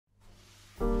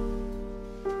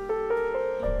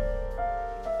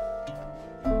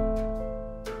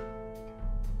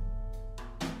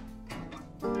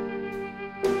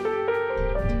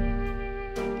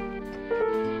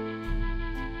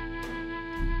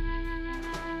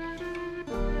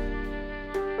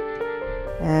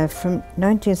From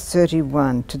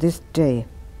 1931 to this day,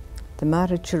 the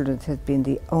Mater Children's has been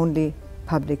the only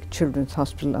public children's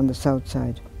hospital on the south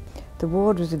side. The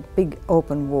ward was a big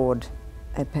open ward,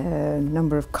 a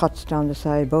number of cots down the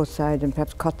side, both sides, and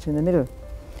perhaps cots in the middle.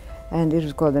 And it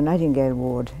was called the Nightingale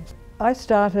ward. I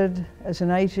started as a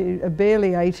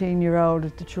barely 18-year-old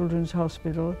at the Children's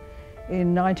Hospital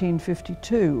in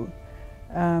 1952.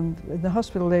 The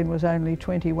hospital then was only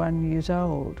 21 years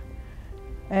old,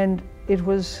 and it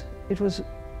was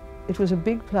a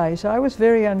big place. I was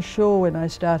very unsure when I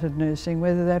started nursing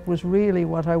whether that was really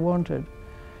what I wanted,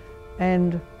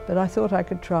 but I thought I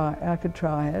could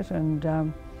try it, and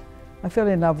I fell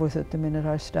in love with it the minute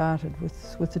I started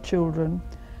with the children.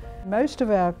 Most of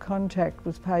our contact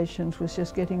with patients was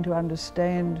just getting to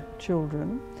understand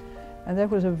children, and that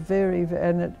was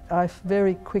I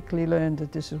very quickly learned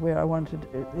that this is where I wanted,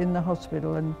 in the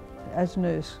hospital and as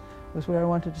nurse, was where I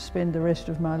wanted to spend the rest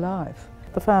of my life.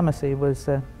 The pharmacy was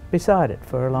beside it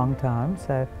for a long time,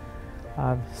 so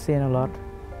I've seen a lot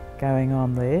going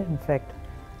on there. In fact,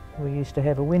 we used to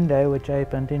have a window which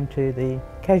opened into the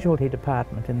casualty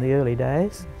department in the early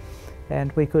days,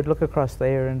 and we could look across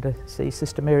there and see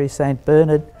Sister Mary St.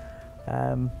 Bernard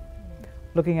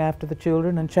looking after the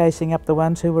children and chasing up the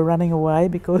ones who were running away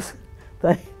because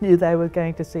they knew they were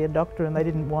going to see a doctor and they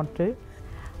didn't want to.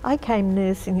 I came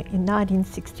nursing in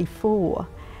 1964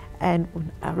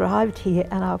 and arrived here,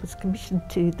 and I was commissioned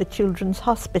to the Children's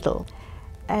Hospital.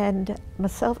 And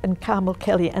myself and Carmel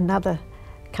Kelly, another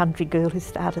country girl who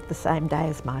started the same day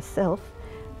as myself,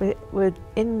 were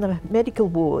in the medical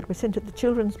ward. We sent to the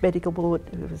children's medical ward,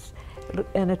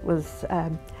 and it was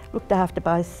looked after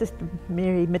by Sister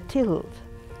Mary Matilde.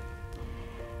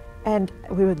 And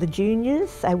we were the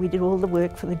juniors, so we did all the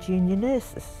work for the junior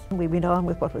nurses. We went on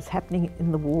with what was happening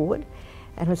in the ward,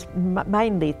 and it was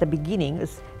mainly at the beginning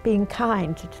was being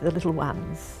kind to the little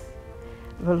ones.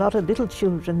 There were a lot of little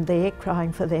children there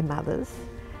crying for their mothers,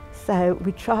 so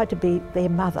we tried to be their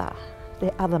mother,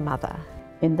 their other mother.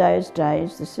 In those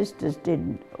days, the sisters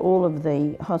did all of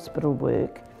the hospital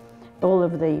work, all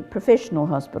of the professional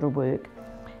hospital work,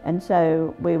 and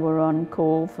so we were on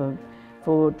call for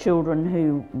children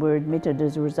who were admitted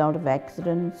as a result of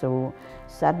accidents or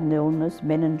sudden illness,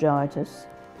 meningitis,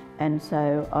 and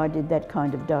so I did that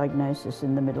kind of diagnosis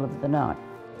in the middle of the night.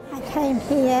 I came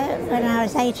here when I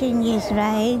was 18 years of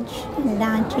age in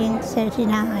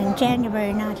 1939,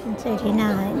 January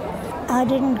 1939. I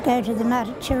didn't go to the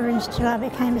Mater Children's till I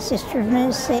became a Sister of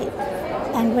Mercy,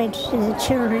 and went to the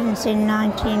Children's in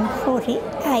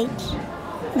 1948,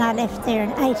 and I left there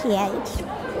in 88.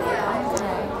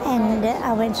 And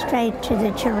I went straight to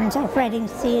the Children's Operating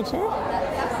Theatre,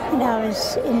 and I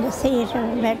was in the theatre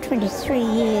about 23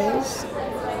 years.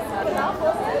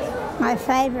 My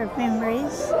favourite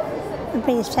memories would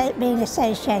be being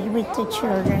associated with the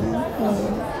children.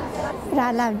 Yeah. But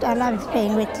I loved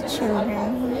being with the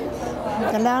children.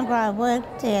 Yeah. The longer I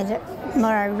worked there, the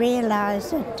more I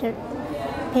realised that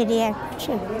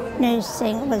paediatric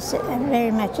nursing was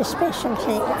very much a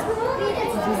specialty.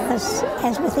 Because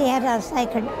as with the adults, they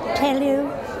could tell you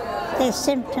their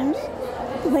symptoms.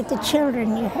 With the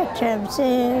children, you had to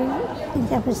observe. I think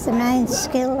that was the main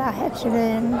skill I had to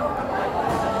learn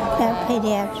about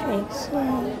paediatrics.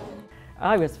 Yeah.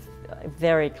 I was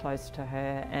very close to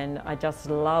her, and I just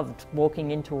loved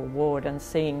walking into a ward and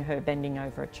seeing her bending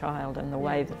over a child and the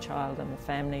way the child and the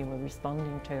family were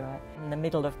responding to her. In the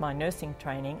middle of my nursing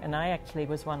training, and I actually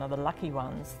was one of the lucky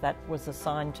ones that was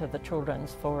assigned to the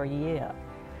children's for a year.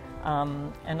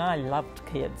 And I loved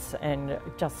kids and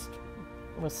just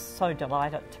was so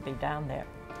delighted to be down there.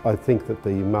 I think that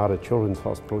the Mater Children's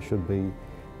Hospital should be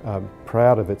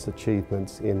proud of its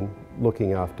achievements in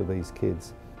looking after these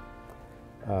kids.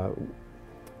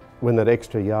 When that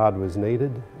extra yard was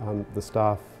needed, the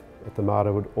staff at the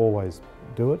Mater would always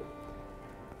do it.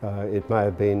 It may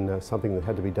have been something that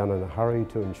had to be done in a hurry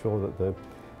to ensure that the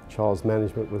child's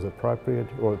management was appropriate,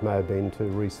 or it may have been to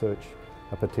research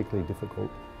a particularly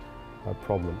difficult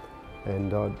problem.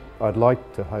 And I'd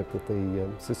like to hope that the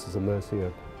Sisters of Mercy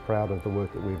are proud of the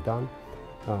work that we've done.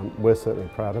 We're certainly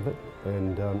proud of it,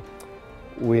 and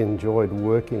we enjoyed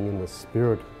working in the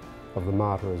spirit of the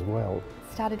Mater as well.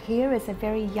 Started here as a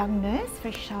very young nurse,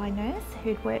 very shy nurse,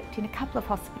 who'd worked in a couple of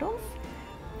hospitals,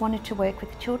 wanted to work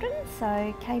with children,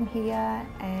 so came here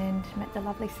and met the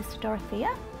lovely Sister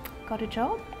Dorothea, got a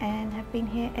job and have been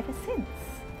here ever since.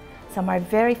 So my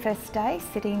very first day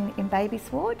sitting in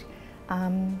baby's ward,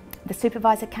 the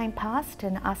supervisor came past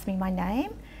and asked me my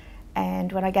name,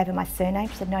 and when I gave her my surname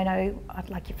she said, no, I'd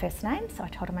like your first name, so I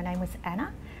told her my name was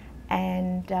Anna.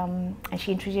 And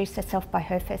she introduced herself by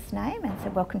her first name and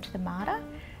said, welcome to the Mater.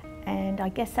 And I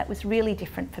guess that was really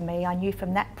different for me. I knew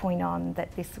from that point on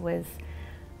that this was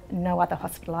no other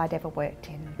hospital I'd ever worked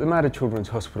in. The Mater Children's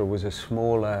Hospital was a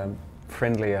smaller,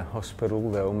 friendlier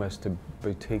hospital. They're almost a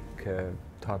boutique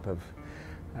type of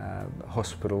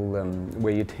hospital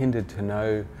where you tended to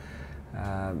know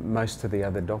most of the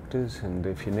other doctors, and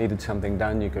if you needed something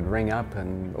done you could ring up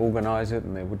and organise it,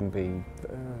 and there wouldn't be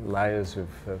layers of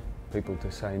people to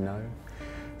say no.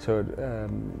 So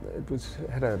it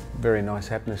had a very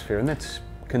nice atmosphere, and that's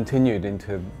continued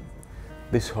into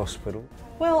this hospital.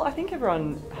 Well, I think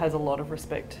everyone has a lot of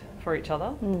respect for each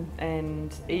other,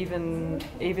 and even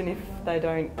if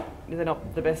they're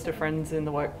not the best of friends in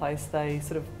the workplace, they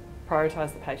sort of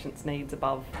prioritise the patient's needs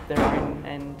above their own,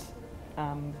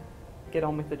 and get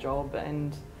on with the job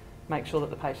and make sure that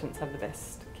the patients have the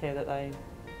best care that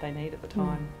they need at the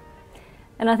time.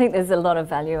 And I think there's a lot of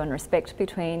value and respect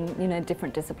between, you know,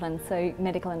 different disciplines, so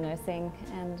medical and nursing,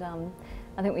 and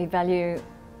I think we value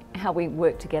how we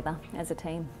work together as a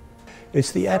team.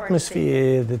 It's the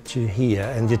atmosphere that you hear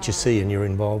and that you see and you're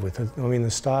involved with. I mean,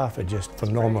 the staff are just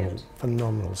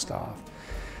phenomenal staff.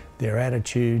 Their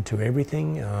attitude to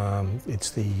everything,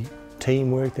 it's the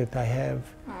teamwork that they have.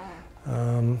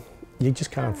 You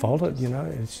just can't fault it, you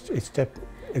know.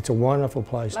 It's a wonderful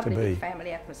place to be.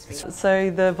 Family atmosphere. So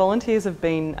the volunteers have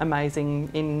been amazing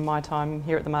in my time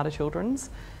here at the Mater Children's,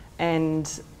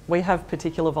 and we have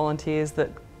particular volunteers that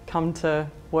come to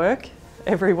work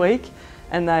every week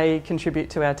and they contribute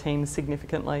to our team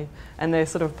significantly, and they're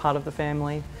sort of part of the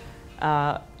family,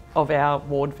 of our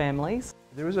ward families.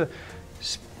 There is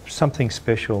something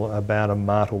special about a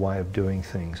Mater way of doing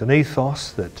things, an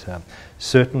ethos that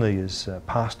certainly is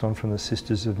passed on from the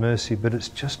Sisters of Mercy, but it's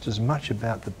just as much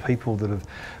about the people that have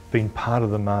been part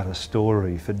of the Mater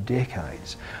story for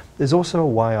decades. There's also a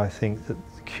way, I think, that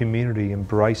the community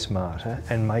embrace Mater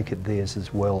and make it theirs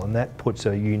as well, and that puts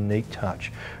a unique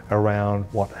touch around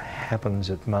what happens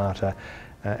at Mater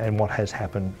and what has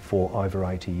happened for over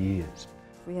 80 years.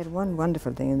 We had one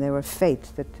wonderful thing, and they were fates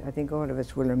that I think all of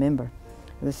us will remember.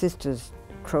 The sisters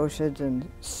crocheted and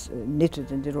knitted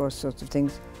and did all sorts of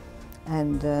things,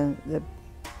 and the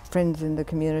friends in the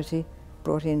community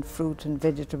brought in fruit and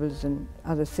vegetables and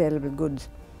other saleable goods,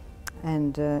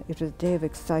 and it was a day of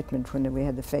excitement when we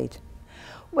had the fete.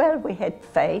 Well, we had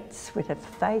fetes. We'd have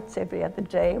fetes every other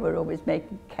day. We're always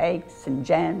making cakes and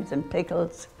jams and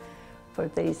pickles for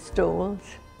these stalls.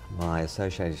 My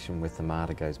association with the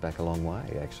Mater goes back a long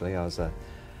way, actually. I was a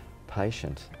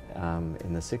patient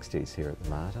in the 60s here at the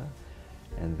Mater,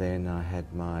 and then I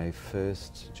had my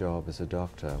first job as a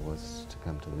doctor was to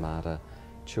come to the Mater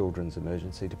Children's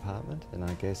Emergency Department, and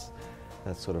I guess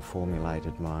that sort of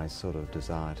formulated my sort of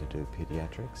desire to do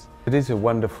paediatrics. It is a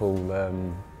wonderful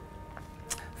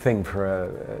thing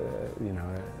for you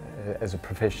know, as a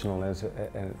professional, as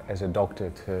a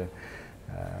doctor,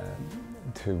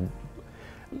 to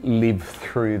live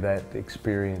through that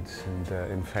experience.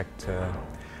 And in fact,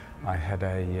 I had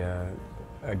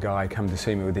a guy come to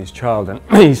see me with his child, and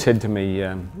he said to me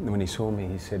when he saw me,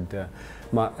 he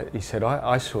said,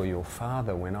 I saw your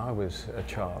father when I was a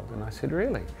child. And I said,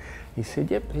 really? He said,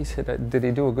 yep. He said, did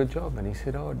he do a good job? And he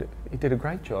said, oh, he did a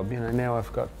great job. You know, now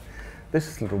I've got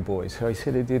this little boy. So he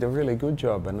said he did a really good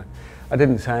job. And I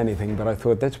didn't say anything, but I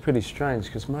thought that's pretty strange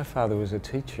because my father was a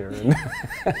teacher.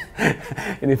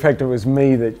 And in fact, it was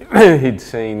me that he'd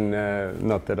seen,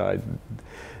 not that I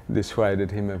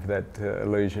dissuaded him of that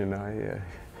illusion. I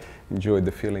enjoyed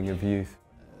the feeling of youth.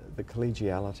 The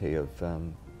collegiality of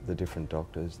the different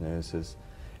doctors, nurses,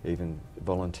 even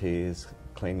volunteers,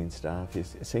 cleaning staff, you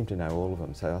seem to know all of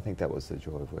them, so I think that was the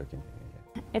joy of working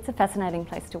here. It's a fascinating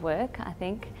place to work, I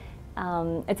think.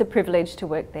 It's a privilege to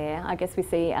work there. I guess we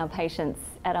see our patients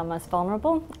at our most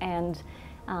vulnerable and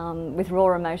with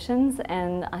raw emotions,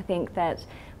 and I think that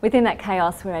within that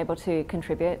chaos we're able to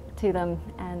contribute to them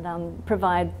and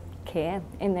provide care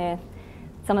in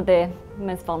some of their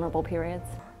most vulnerable periods.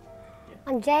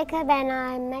 I'm Jacob and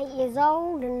I'm 8 years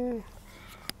old, and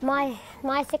my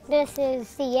sickness is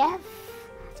CF.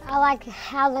 I like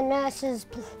how the nurses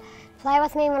play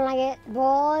with me when I get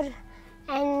bored,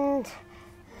 and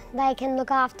they can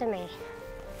look after me.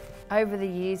 Over the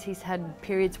years he's had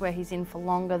periods where he's in for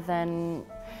longer than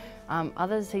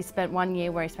others. He spent 1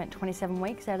 year where he spent 27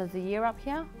 weeks out of the year up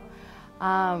here.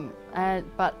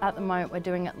 But at the moment we're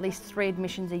doing at least 3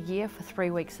 admissions a year for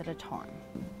 3 weeks at a time.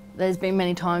 There's been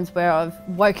many times where I've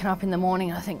woken up in the morning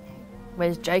and I think,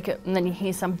 where's Jacob? And then you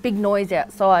hear some big noise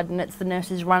outside and it's the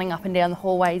nurses running up and down the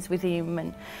hallways with him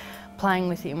and playing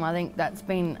with him. I think that's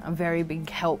been a very big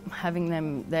help, having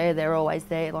them there. They're always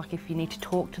there, like if you need to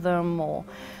talk to them or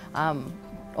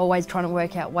always trying to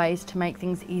work out ways to make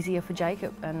things easier for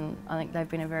Jacob, and I think they've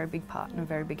been a very big part and a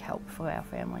very big help for our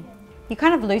family. You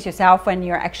kind of lose yourself when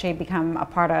you actually become a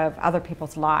part of other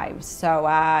people's lives. So,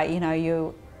 you know,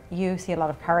 you see a lot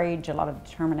of courage, a lot of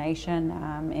determination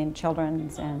in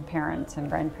children's and parents and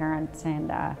grandparents, and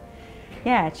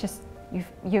yeah, it's just,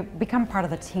 you become part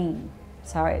of the team.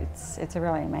 So it's a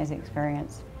really amazing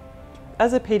experience.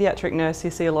 As a paediatric nurse,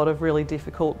 you see a lot of really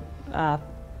difficult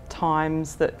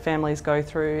times that families go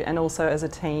through, and also as a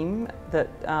team that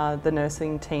the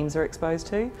nursing teams are exposed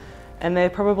to. And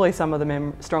they're probably some of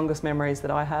the strongest memories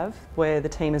that I have, where the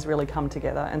team has really come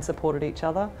together and supported each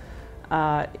other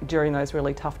during those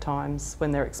really tough times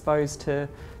when they're exposed to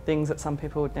things that some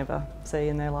people would never see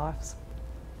in their lives.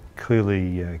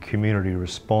 Clearly, community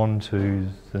respond to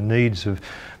the needs of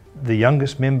the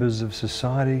youngest members of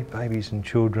society, babies and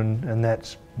children, and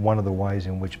that's one of the ways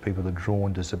in which people are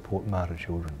drawn to support Mater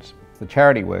Children's. The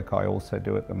charity work I also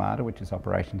do at the Mater, which is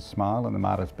Operation Smile, and the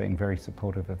Mater's been very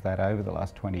supportive of that over the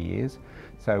last 20 years.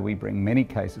 So we bring many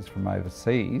cases from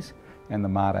overseas, and the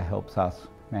Mater helps us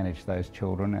manage those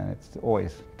children, and it's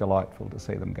always delightful to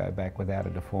see them go back without a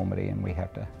deformity, and we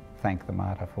have to thank the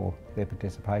Mater for their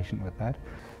participation with that.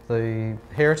 The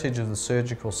heritage of the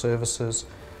surgical services,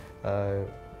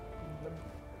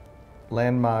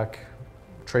 landmark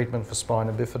treatment for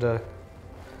spina bifida,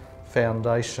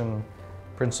 foundation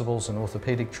principles in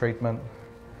orthopaedic treatment,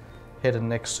 head and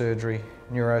neck surgery,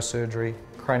 neurosurgery,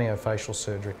 craniofacial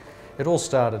surgery. It all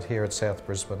started here at South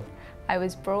Brisbane. I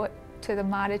was brought to the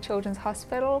Mater Children's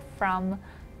Hospital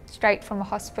straight from a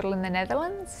hospital in the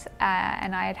Netherlands,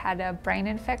 and I had had a brain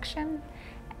infection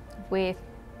with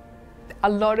a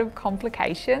lot of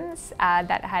complications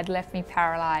that had left me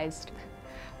paralysed.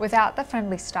 Without the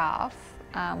friendly staff,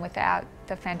 without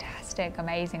the fantastic,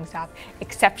 amazing staff,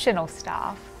 exceptional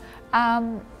staff,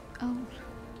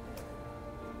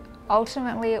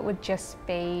 ultimately it would just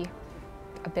be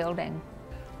a building.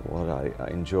 What I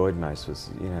enjoyed most was,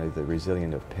 you know, the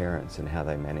resilience of parents and how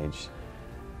they managed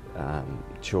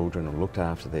children and looked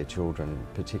after their children,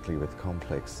 particularly with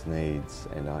complex needs.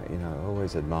 And I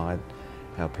always admired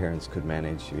how parents could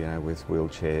manage, you know, with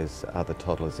wheelchairs, other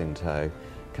toddlers in tow,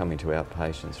 coming to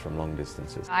outpatients from long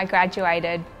distances. I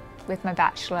graduated with my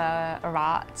Bachelor of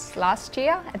Arts last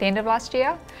year, at the end of last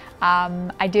year.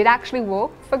 I did actually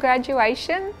walk for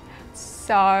graduation.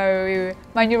 So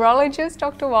my neurologist,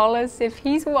 Dr. Wallace, if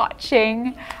he's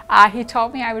watching, he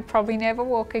told me I would probably never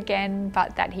walk again,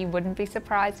 but that he wouldn't be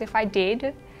surprised if I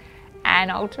did.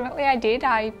 And ultimately I did.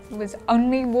 I was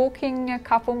only walking a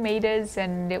couple metres,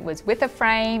 and it was with a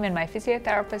frame, and my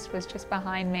physiotherapist was just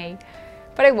behind me.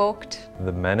 But I walked.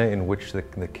 The manner in which the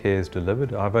care is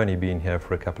delivered, I've only been here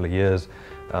for a couple of years,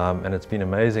 and it's been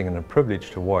amazing and a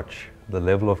privilege to watch the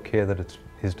level of care that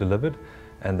is delivered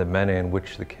and the manner in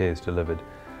which the care is delivered.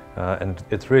 And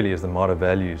it really is the Mater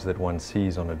values that one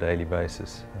sees on a daily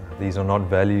basis. These are not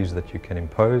values that you can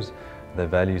impose, they're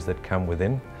values that come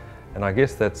within. And I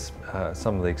guess that's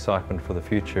some of the excitement for the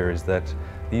future, is that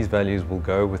these values will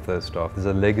go with those staff. There's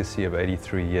a legacy of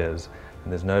 83 years,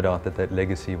 and there's no doubt that that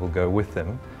legacy will go with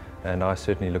them. And I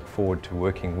certainly look forward to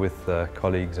working with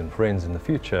colleagues and friends in the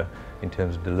future in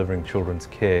terms of delivering children's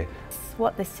care.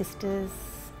 What the sisters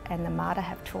and the Mater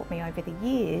have taught me over the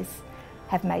years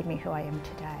have made me who I am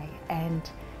today. And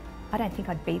I don't think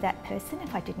I'd be that person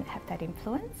if I didn't have that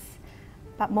influence.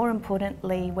 But more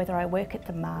importantly, whether I work at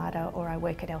the Mater or I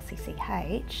work at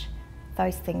LCCH,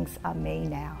 those things are me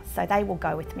now. So they will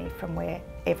go with me from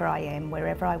wherever I am,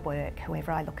 wherever I work,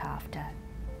 whoever I look after.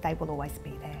 They will always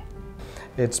be there.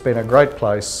 It's been a great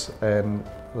place, and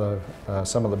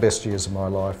some of the best years of my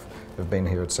life have been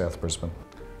here at South Brisbane.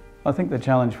 I think the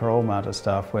challenge for all Mater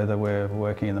staff, whether we're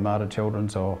working in the Mater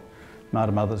Children's or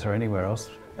Mater Mothers or anywhere else,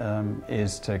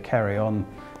 is to carry on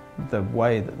the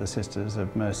way that the Sisters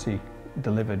of Mercy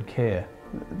delivered care.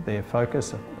 Their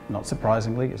focus, not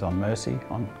surprisingly, is on mercy,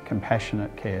 on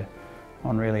compassionate care,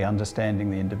 on really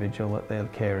understanding the individual that they're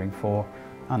caring for,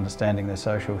 understanding their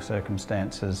social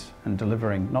circumstances, and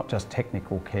delivering not just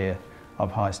technical care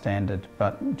of high standard,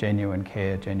 but genuine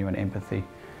care, genuine empathy,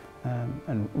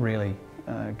 and really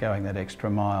going that extra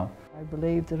mile. I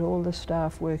believe that all the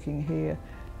staff working here,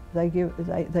 they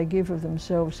give of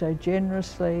themselves so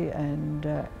generously, and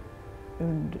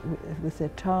with their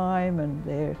time and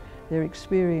their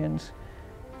experience,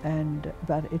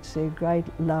 but it's their great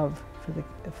love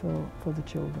for the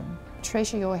children.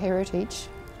 Treasure your heritage,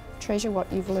 treasure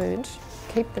what you've learned,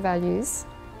 keep the values,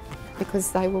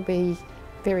 because they will be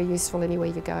very useful anywhere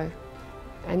you go,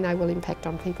 and they will impact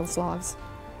on people's lives.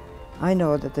 I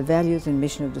know that the values and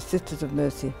mission of the Sisters of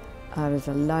Mercy are as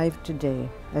alive today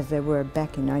as they were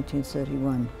back in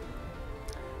 1931.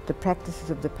 The practices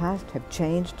of the past have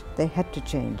changed, they had to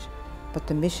change, but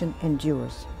the mission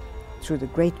endures through the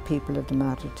great people of the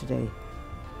Mater today.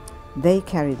 They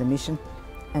carry the mission,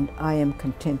 and I am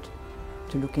content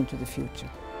to look into the future.